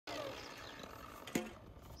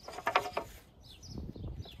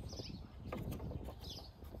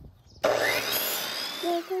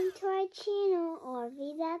welcome to our channel, or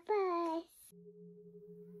be that bus.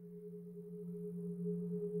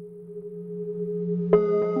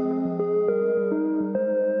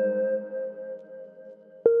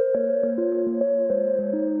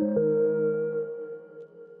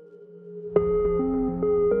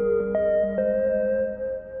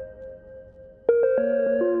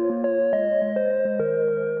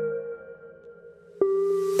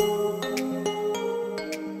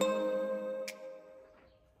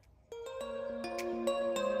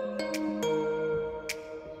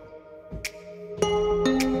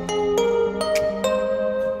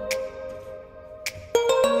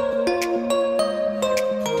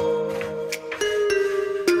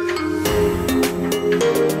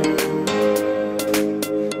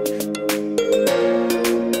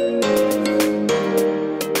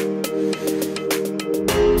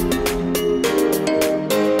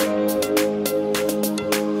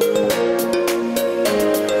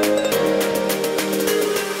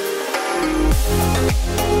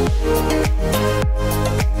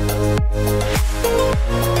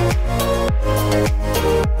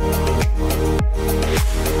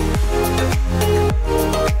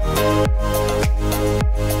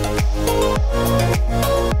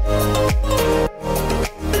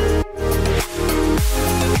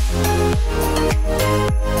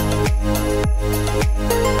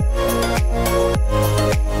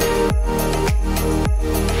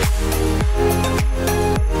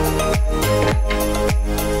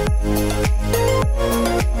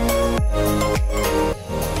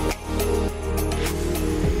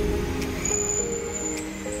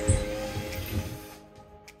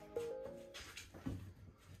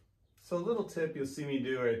 So a little tip you'll see me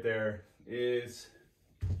do right there is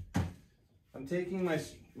I'm taking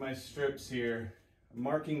my strips here,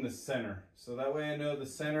 marking the center. So that way I know the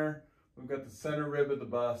center, we've got the center rib of the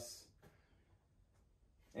bus.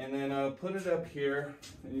 And then I'll put it up here,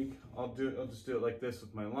 and I'll just do it like this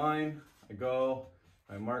with my line.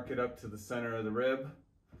 I mark it up to the center of the rib.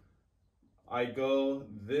 I go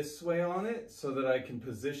this way on it so that I can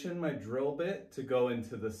position my drill bit to go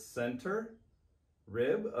into the center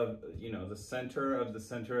rib of, the center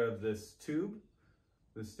of this tube,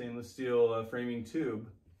 this stainless steel framing tube.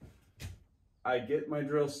 I get my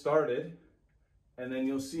drill started, and then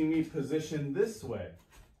you'll see me position this way.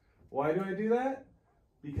 Why do I do that?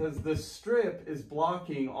 Because the strip is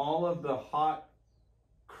blocking all of the hot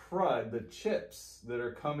crud, the chips that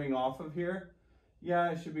are coming off of here. Yeah,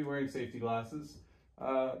 I should be wearing safety glasses.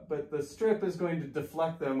 But the strip is going to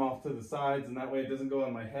deflect them off to the sides, and that way it doesn't go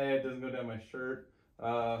on my head, doesn't go down my shirt.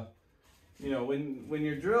 When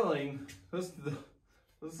you're drilling, those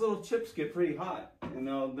little chips get pretty hot, and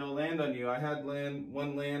they'll land on you. I had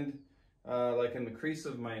one land like in the crease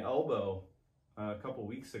of my elbow a couple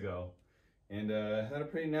weeks ago, and had a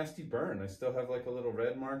pretty nasty burn. I still have like a little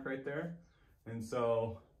red mark right there, and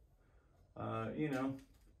so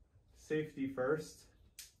safety first.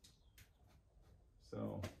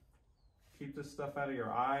 So keep this stuff out of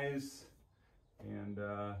your eyes, and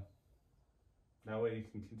that way you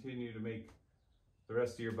can continue to make the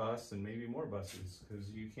rest of your bus and maybe more buses, because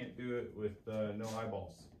you can't do it with no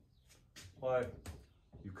eyeballs. Well,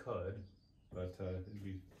 you could, but it'd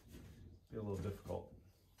be a little difficult.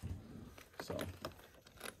 So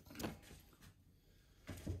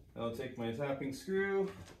I'll take my tapping screw.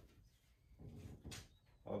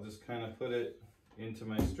 I'll just kind of put it into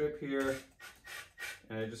my strip here,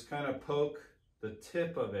 and I just kind of poke the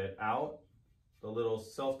tip of it out, the little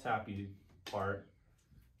self-tappy part,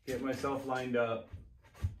 get myself lined up,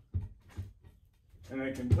 and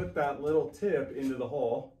I can put that little tip into the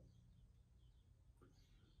hole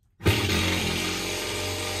and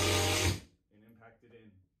impact it in.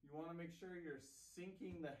 You want to make sure you're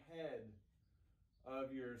sinking the head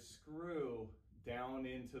of your screw down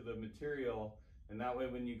into the material, and that way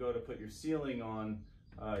when you go to put your sealing on,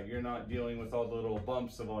 you're not dealing with all the little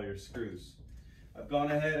bumps of all your screws. I've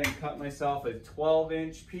gone ahead and cut myself a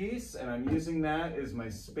 12-inch piece, and I'm using that as my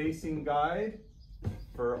spacing guide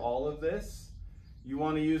for all of this. You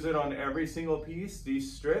want to use it on every single piece.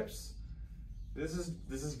 These strips, this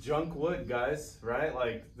is junk wood, guys, right?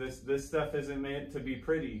 Like this stuff isn't meant to be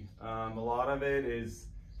pretty. A lot of it has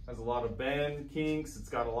a lot of bend kinks. It's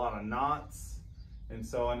got a lot of knots, and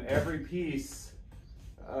so on every piece,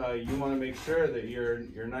 you want to make sure that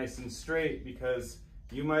you're nice and straight, because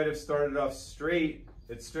you might have started off straight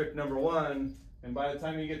at strip number 1, and by the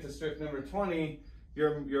time you get to strip number 20,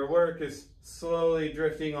 your work is slowly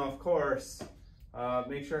drifting off course.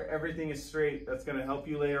 Make sure everything is straight. That's going to help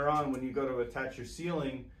you later on when you go to attach your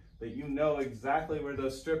ceiling, that you know exactly where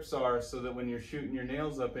those strips are, so that when you're shooting your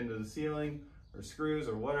nails up into the ceiling or screws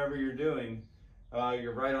or whatever you're doing,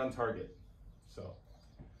 you're right on target. So.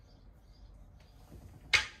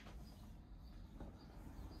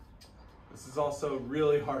 This is also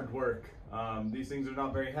really hard work. These things are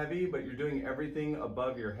not very heavy, but you're doing everything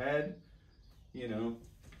above your head. You know,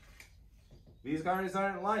 these guys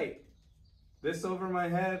aren't light. This over my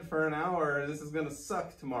head for an hour, this is gonna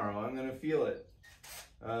suck tomorrow. I'm gonna feel it.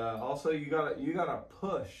 Also, you gotta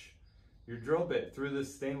push your drill bit through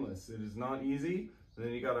this stainless. It is not easy. And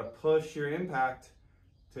then you gotta push your impact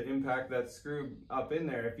to impact that screw up in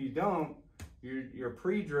there. If you don't, your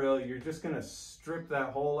pre-drill, you're just gonna strip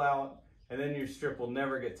that hole out, and then your strip will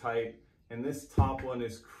never get tight. And this top one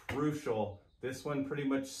is crucial. This one pretty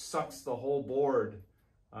much sucks the whole board,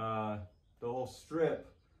 the whole strip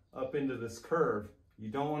up into this curve. You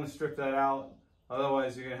don't want to strip that out,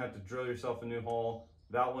 otherwise you're gonna have to drill yourself a new hole.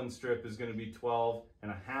 That one strip is gonna be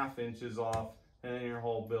 12.5 inches off, and then your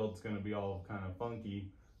whole build's gonna be all kind of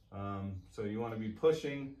funky. So you wanna be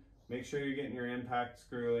pushing, make sure you're getting your impact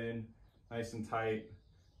screw in nice and tight,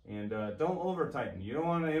 and don't over tighten. You don't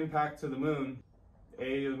want to impact to the moon.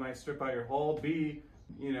 A, it might strip out your hole. B,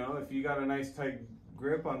 you know, if you got a nice tight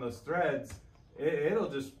grip on those threads, it'll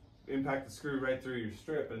just impact the screw right through your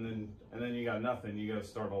strip, and then you got nothing. You got to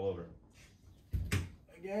start all over.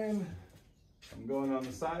 Again, I'm going on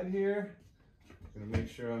the side here. I'm gonna make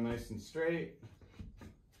sure I'm nice and straight,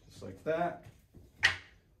 just like that.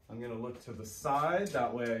 I'm gonna look to the side,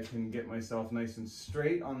 that way I can get myself nice and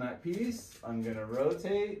straight on that piece. I'm gonna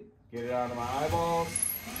rotate, get it out of my eyeballs,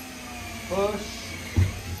 push.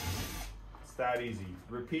 It's that easy.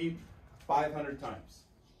 Repeat 500 times.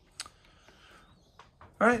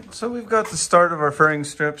 All right, so we've got the start of our furring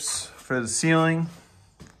strips for the ceiling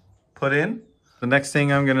put in. The next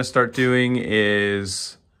thing I'm gonna start doing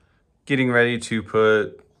is getting ready to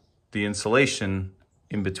put the insulation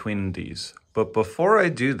in between these. But before I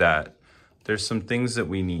do that, there's some things that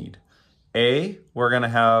we need. A, we're gonna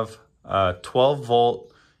have 12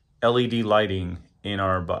 volt LED lighting in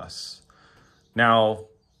our bus. Now,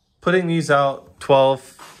 putting these out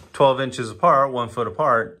 12 inches apart, 1 foot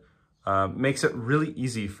apart, makes it really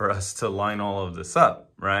easy for us to line all of this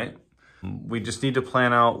up, right? We just need to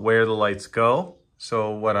plan out where the lights go.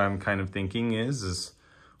 So what I'm kind of thinking is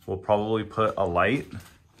we'll probably put a light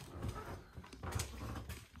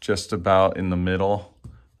just about in the middle,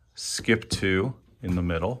 skip 2 in the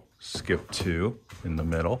middle, skip 2 in the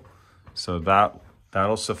middle. So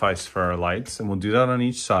that'll suffice for our lights, and we'll do that on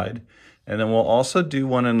each side. And then we'll also do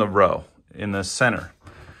one in the row, in the center.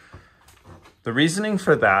 The reasoning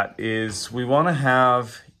for that is we want to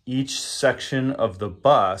have each section of the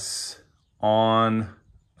bus on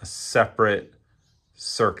a separate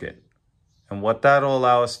circuit. And what that'll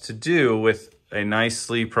allow us to do with a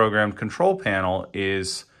nicely programmed control panel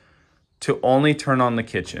is to only turn on the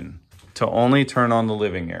kitchen, to only turn on the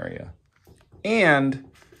living area.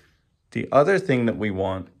 And the other thing that we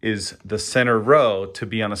want is the center row to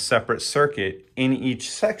be on a separate circuit in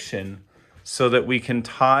each section, so that we can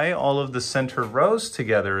tie all of the center rows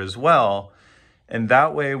together as well. And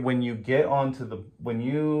that way, when you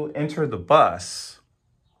enter the bus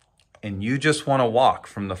and you just want to walk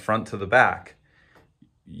from the front to the back,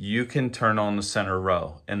 you can turn on the center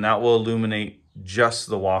row, and that will illuminate just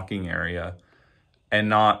the walking area and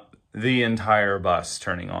not the entire bus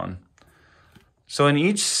turning on. So in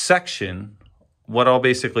each section, what I'll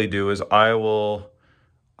basically do is I will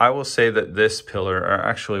say that this pillar, or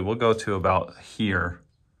actually we'll go to about here,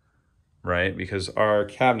 right? Because our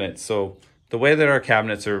cabinets, so the way that our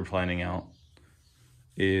cabinets are planning out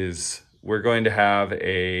is we're going to have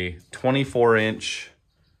a 24-inch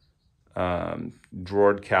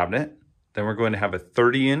drawered cabinet. Then we're going to have a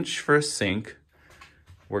 30-inch for a sink.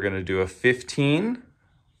 We're going to do a 15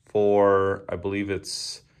 for, I believe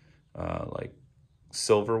it's like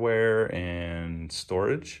silverware and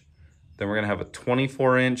storage. Then we're going to have a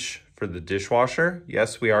 24-inch for the dishwasher.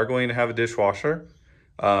 Yes, we are going to have a dishwasher.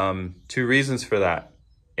 2 reasons for that.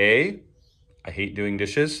 A, I hate doing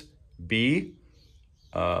dishes. B,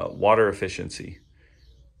 water efficiency.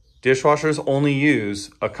 Dishwashers only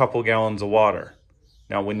use a couple gallons of water.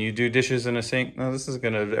 Now, when you do dishes in a sink, now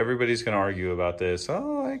everybody's gonna argue about this.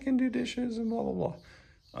 Oh, I can do dishes and blah, blah,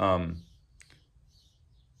 blah.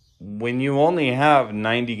 When you only have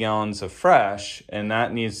 90 gallons of fresh, and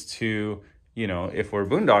that needs to, you know, if we're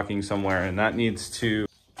boondocking somewhere, and that needs to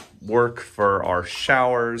work for our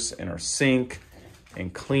showers and our sink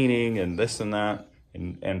and cleaning and this and that,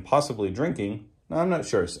 and possibly drinking. No, I'm not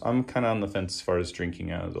sure. I'm kind of on the fence as far as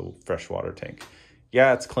drinking out of the freshwater tank.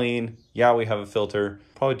 Yeah, it's clean. Yeah, we have a filter.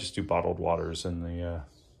 Probably just do bottled waters in the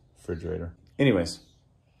refrigerator. Anyways,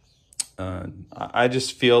 I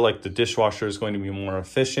just feel like the dishwasher is going to be more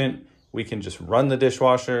efficient. We can just run the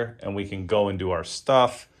dishwasher and we can go and do our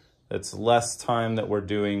stuff. It's less time that we're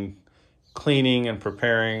doing cleaning and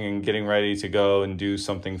preparing and getting ready to go and do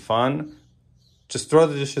something fun. Just throw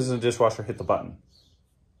the dishes in the dishwasher, hit the button.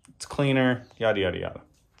 It's cleaner, yada, yada, yada.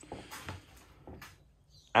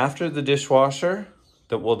 After the dishwasher,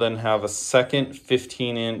 that will then have a second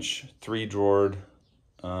 15-inch 3-drawered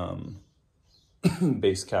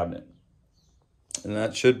base cabinet. And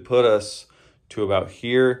that should put us to about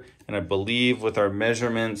here. And I believe with our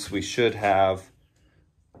measurements, we should have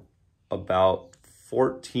about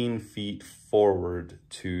 14 feet forward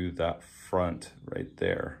to that front right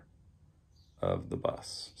there of the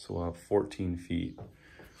bus. So we'll have 14 feet.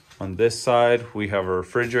 On this side, we have a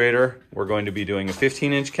refrigerator. We're going to be doing a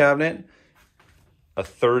 15-inch cabinet, a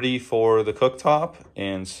 30 for the cooktop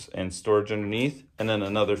and storage underneath, and then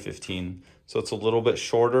another 15. So it's a little bit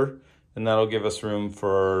shorter, and that'll give us room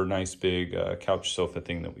for our nice big couch sofa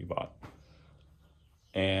thing that we bought.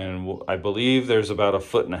 And I believe there's about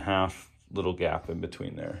 1.5 foot little gap in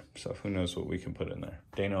between there. So who knows what we can put in there.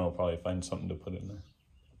 Dana will probably find something to put in there.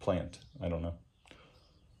 Plant, I don't know.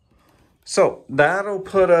 So that'll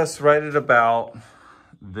put us right at about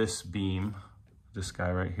this beam, this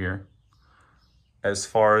guy right here, as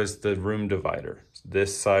far as the room divider.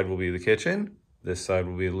 This side will be the kitchen, this side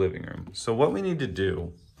will be the living room. So what we need to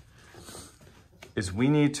do is we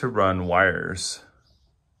need to run wires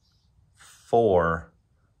for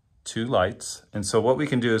 2 lights. And so what we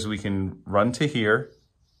can do is we can run to here,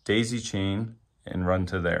 daisy chain, and run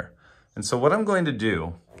to there. And so what I'm going to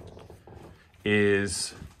do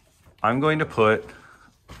is I'm going to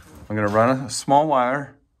run a small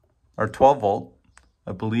wire, or 12 volt.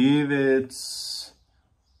 I believe it's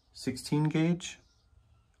 16 gauge.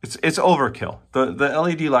 It's overkill. The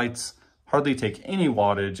LED lights hardly take any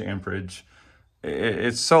wattage, amperage.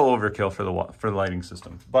 It's so overkill for the lighting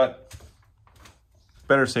system, but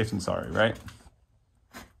better safe than sorry, right?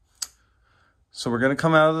 So we're going to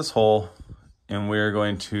come out of this hole and we're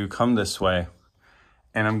going to come this way.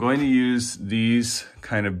 And I'm going to use these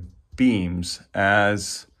kind of beams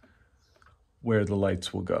as where the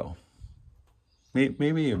lights will go.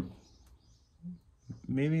 Maybe in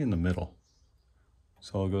the middle.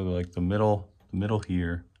 So I'll go to like the middle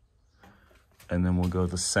here, and then we'll go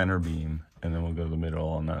the center beam, and then we'll go to the middle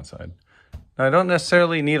on that side. Now I don't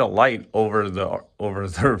necessarily need a light over the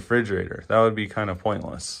refrigerator. That would be kind of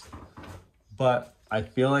pointless. But I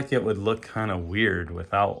feel like it would look kind of weird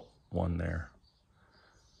without one there.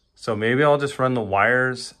 So maybe I'll just run the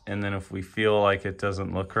wires, and then if we feel like it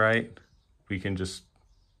doesn't look right, we can just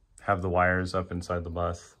have the wires up inside the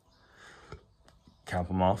bus, cap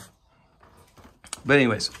them off. But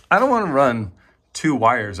anyways, I don't want to run 2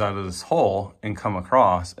 wires out of this hole and come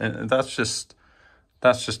across, and that's just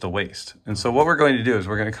a waste. And so what we're going to do is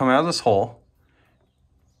we're going to come out of this hole,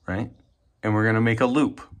 right? And we're going to make a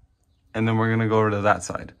loop, and then we're going to go over to that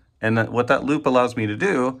side. And what that loop allows me to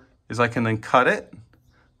do is I can then cut it,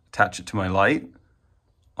 attach it to my light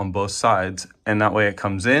on both sides, and that way it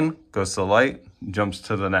comes in, goes to the light, jumps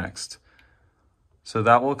to the next. So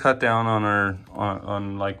that will cut down on our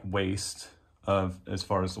on like waste of as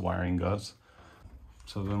far as the wiring goes.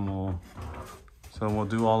 So then we'll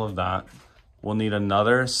do all of that. We'll need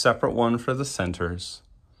another separate one for the centers.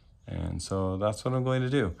 And so that's what I'm going to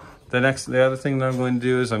do. The other thing that I'm going to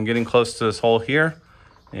do is I'm getting close to this hole here,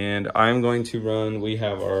 and I'm going to run, we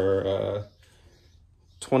have our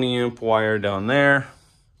 20 amp wire down there.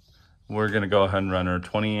 We're gonna go ahead and run our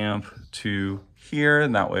 20 amp to here,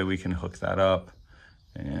 and that way we can hook that up,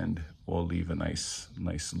 and we'll leave a nice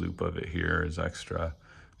loop of it here as extra.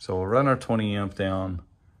 So we'll run our 20 amp down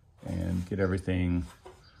and get everything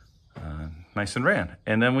nice and ran.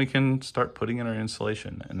 And then we can start putting in our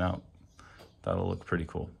insulation, and now that'll look pretty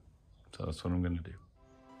cool. So that's what I'm gonna do.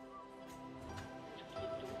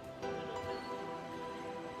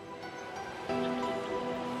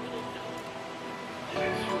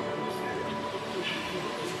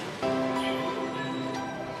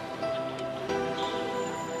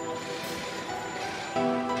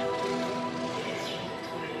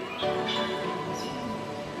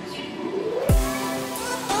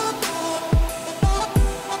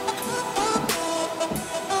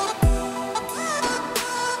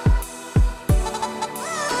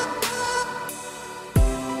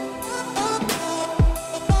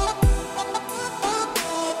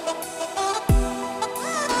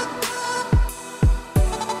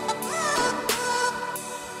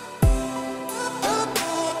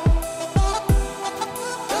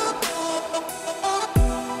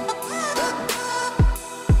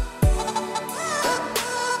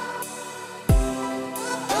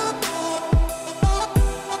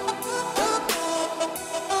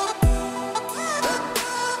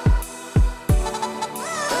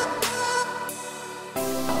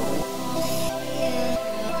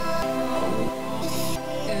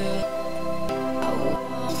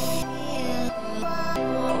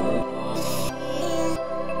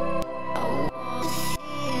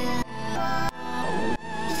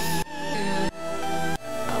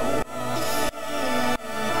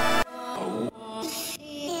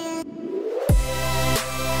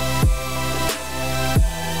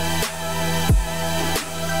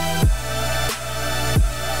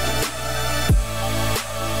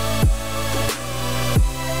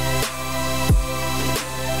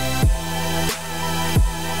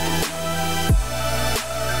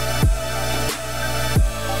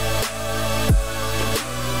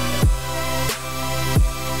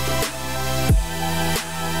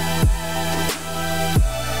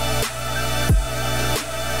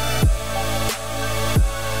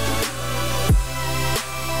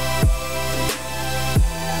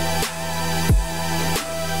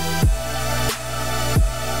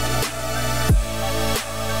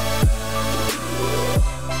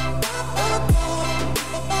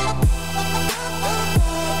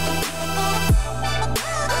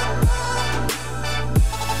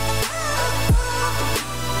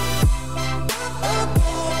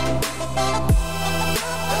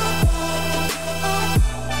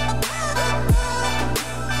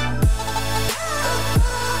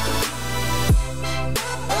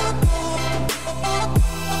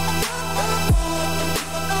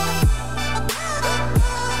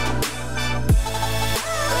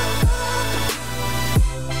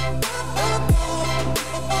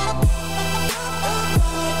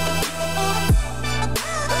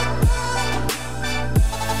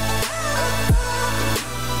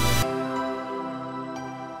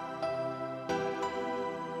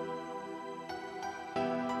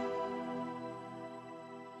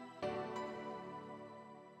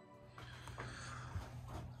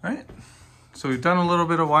 All right, so we've done a little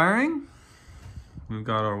bit of wiring. We've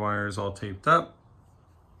got our wires all taped up.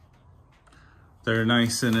 They're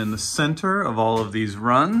nice and in the center of all of these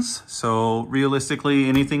runs. So realistically,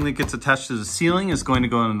 anything that gets attached to the ceiling is going to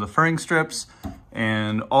go into the furring strips,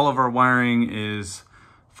 and all of our wiring is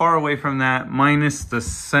far away from that, minus the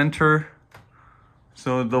center.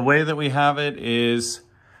 So the way that we have it is,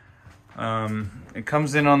 it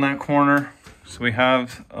comes in on that corner. So we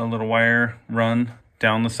have a little wire run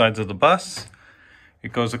down the sides of the bus.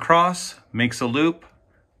 It goes across, makes a loop.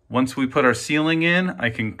 Once we put our ceiling in, I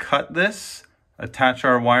can cut this, attach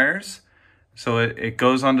our wires. So it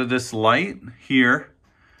goes onto this light here,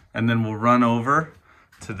 and then we'll run over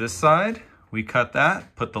to this side. We cut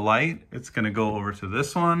that, put the light, it's gonna go over to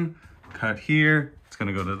this one, cut here, it's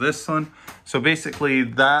gonna go to this one. So basically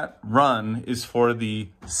that run is for the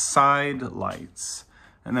side lights.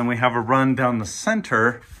 And then we have a run down the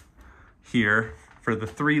center here for the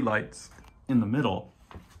 3 lights in the middle.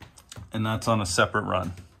 And that's on a separate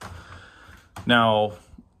run. Now,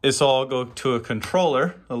 this all go to a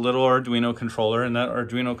controller, a little Arduino controller, and that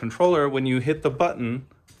Arduino controller, when you hit the button,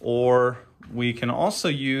 or we can also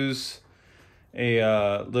use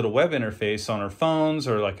a little web interface on our phones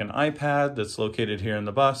or like an iPad that's located here in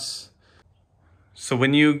the bus. So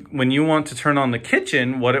when you want to turn on the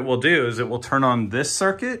kitchen, what it will do is it will turn on this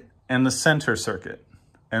circuit and the center circuit.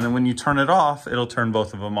 And then when you turn it off, it'll turn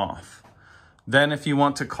both of them off. Then if you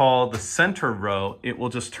want to call the center row, it will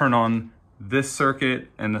just turn on this circuit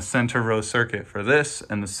and the center row circuit for this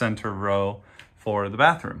and the center row for the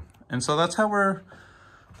bathroom. And so that's how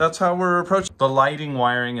we're approaching the lighting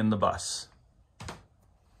wiring in the bus.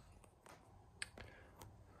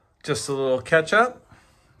 Just a little catch up.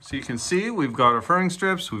 So you can see we've got our furring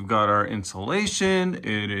strips, we've got our insulation,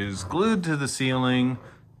 it is glued to the ceiling,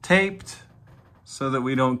 taped so that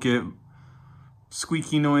we don't get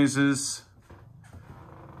squeaky noises.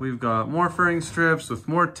 We've got more furring strips with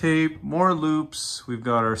more tape, more loops. We've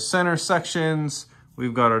got our center sections.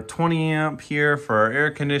 We've got our 20 amp here for our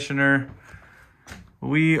air conditioner.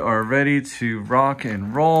 We are ready to rock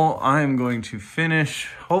and roll. I'm going to finish,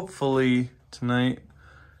 hopefully tonight,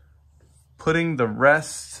 putting the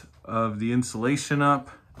rest of the insulation up,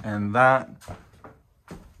 and that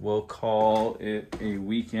we'll call it a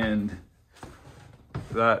weekend.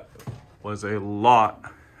 That was a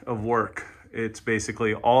lot of work. It's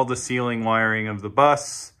basically all the ceiling wiring of the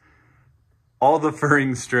bus, all the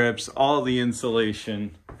furring strips, all the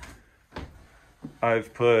insulation.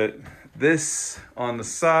 I've put this on the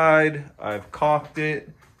side, I've caulked it,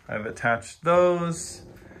 I've attached those.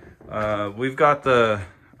 We've got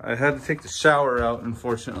I had to take the shower out,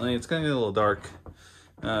 unfortunately. It's gonna get a little dark.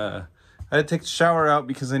 I had to take the shower out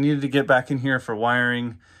because I needed to get back in here for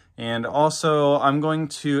wiring. And also I'm going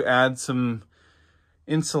to add some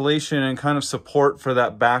insulation and kind of support for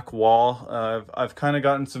that back wall. I've kind of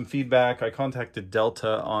gotten some feedback. I contacted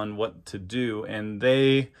Delta on what to do, and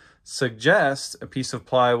they suggest a piece of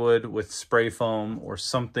plywood with spray foam or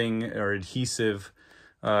something, or adhesive,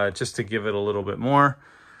 just to give it a little bit more.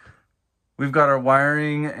 We've got our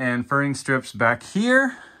wiring and furring strips back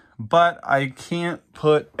here, but I can't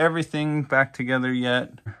put everything back together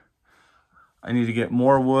yet. I need to get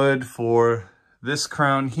more wood for this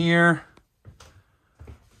crown here,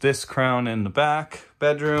 this crown in the back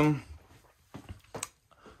bedroom.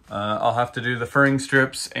 I'll have to do the furring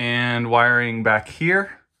strips and wiring back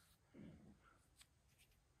here.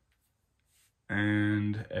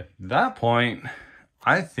 And at that point,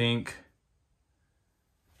 I think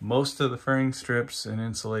most of the furring strips and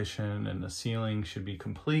insulation and the ceiling should be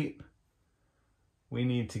complete. We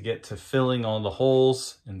need to get to filling all the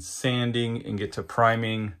holes and sanding and get to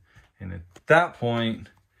priming. And at that point,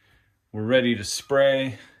 we're ready to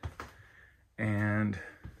spray and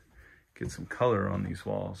get some color on these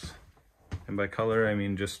walls. And by color, I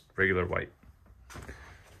mean just regular white.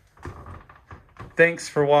 Thanks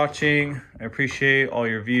for watching. I appreciate all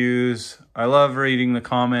your views. I love reading the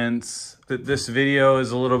comments. This video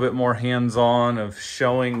is a little bit more hands-on of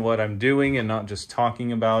showing what I'm doing and not just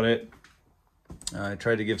talking about it. I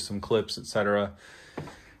tried to give some clips, etc.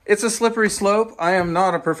 It's a slippery slope. I am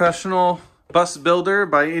not a professional bus builder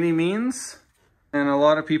by any means. And a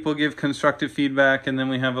lot of people give constructive feedback, and then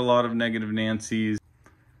we have a lot of negative Nancy's.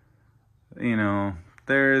 You know,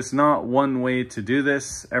 there is not one way to do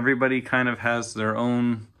this. Everybody kind of has their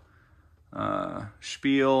own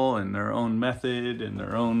spiel and their own method and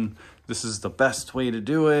their own, this is the best way to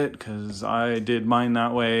do it because I did mine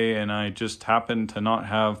that way and I just happened to not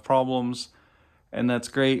have problems. And that's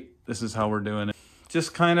great. This is how we're doing it.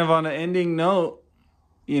 Just kind of on an ending note,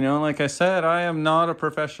 you know, like I said, I am not a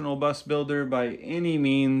professional bus builder by any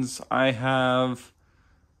means. I have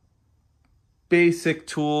basic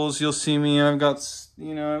tools. You'll see me, I've got,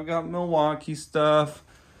 you know, I've got Milwaukee stuff.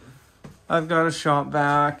 I've got a shop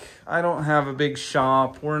vac. I don't have a big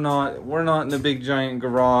shop. We're not in a big giant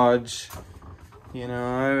garage. You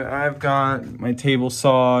know, I've got my table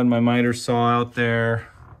saw and my miter saw out there.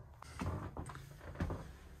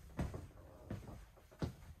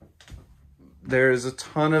 There's a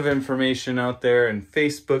ton of information out there in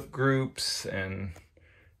Facebook groups, and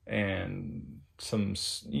a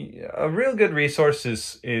real good resource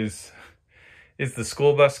is the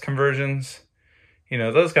school bus conversions. You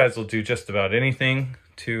know, those guys will do just about anything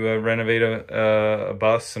to renovate a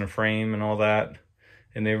bus and a frame and all that,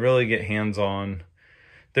 and they really get hands-on.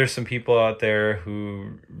 There's some people out there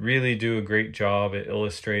who really do a great job at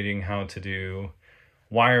illustrating how to do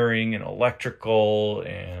wiring and electrical,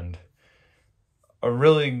 and a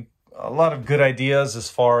lot of good ideas as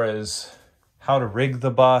far as how to rig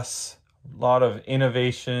the bus. A lot of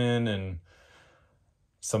innovation and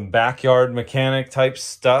some backyard mechanic type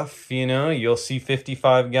stuff. You know, you'll see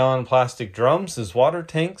 55-gallon plastic drums as water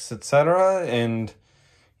tanks, etc. And,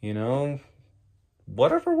 you know,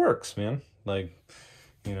 whatever works, man. Like,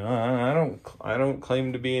 you know, I don't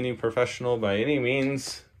claim to be any professional by any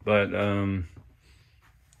means, but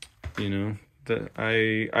you know,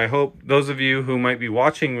 I hope those of you who might be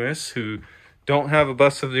watching this who don't have a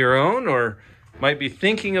bus of their own or might be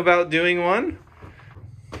thinking about doing one,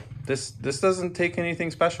 this doesn't take anything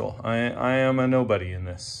special. I am a nobody in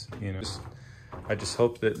this, you know. I just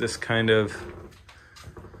hope that this kind of,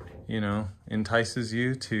 you know, entices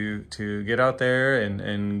you to get out there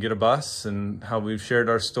and get a bus, and how we've shared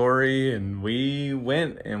our story, and we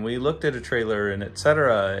went and we looked at a trailer and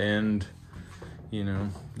etc. And, you know,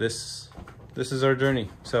 this is our journey.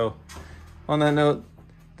 So on that note,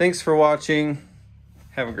 thanks for watching.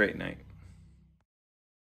 Have a great night.